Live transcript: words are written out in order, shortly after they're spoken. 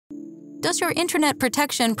Does your internet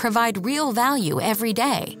protection provide real value every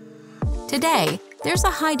day? Today, there's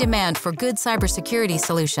a high demand for good cybersecurity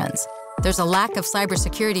solutions. There's a lack of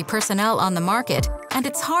cybersecurity personnel on the market, and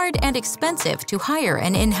it's hard and expensive to hire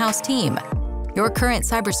an in-house team. Your current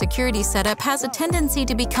cybersecurity setup has a tendency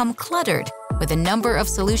to become cluttered with a number of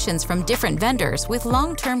solutions from different vendors with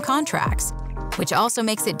long-term contracts, which also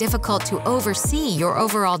makes it difficult to oversee your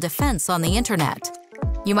overall defense on the internet.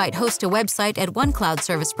 You might host a website at one cloud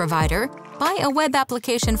service provider, buy a web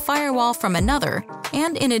application firewall from another,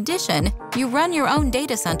 and in addition, you run your own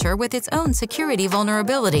data center with its own security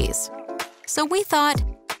vulnerabilities. So we thought,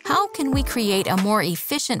 how can we create a more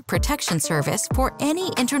efficient protection service for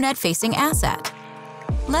any internet-facing asset?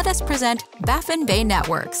 Let us present Baffin Bay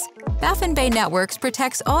Networks. Baffin Bay Networks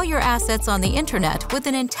protects all your assets on the internet with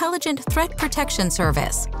an intelligent threat protection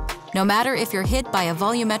service. No matter if you're hit by a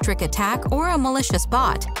volumetric attack or a malicious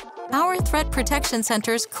bot, our threat protection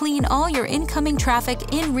centers clean all your incoming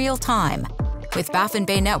traffic in real time. With Baffin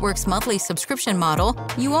Bay Networks' monthly subscription model,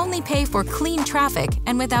 you only pay for clean traffic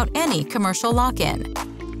and without any commercial lock-in.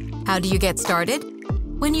 How do you get started?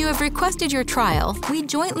 When you have requested your trial, we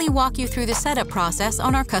jointly walk you through the setup process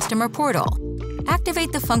on our customer portal.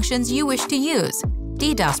 Activate the functions you wish to use: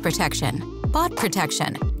 DDoS protection, bot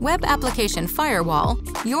protection, web application firewall,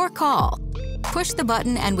 your call. Push the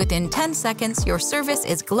button and within 10 seconds, your service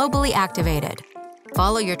is globally activated.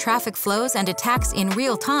 Follow your traffic flows and attacks in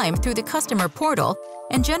real time through the customer portal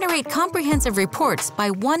and generate comprehensive reports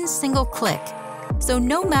by one single click. So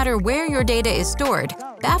no matter where your data is stored,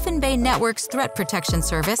 Baffin Bay Networks' threat protection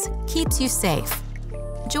service keeps you safe.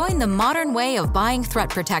 Join the modern way of buying threat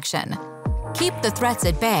protection. Keep the threats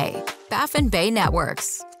at bay. Baffin Bay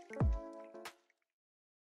Networks.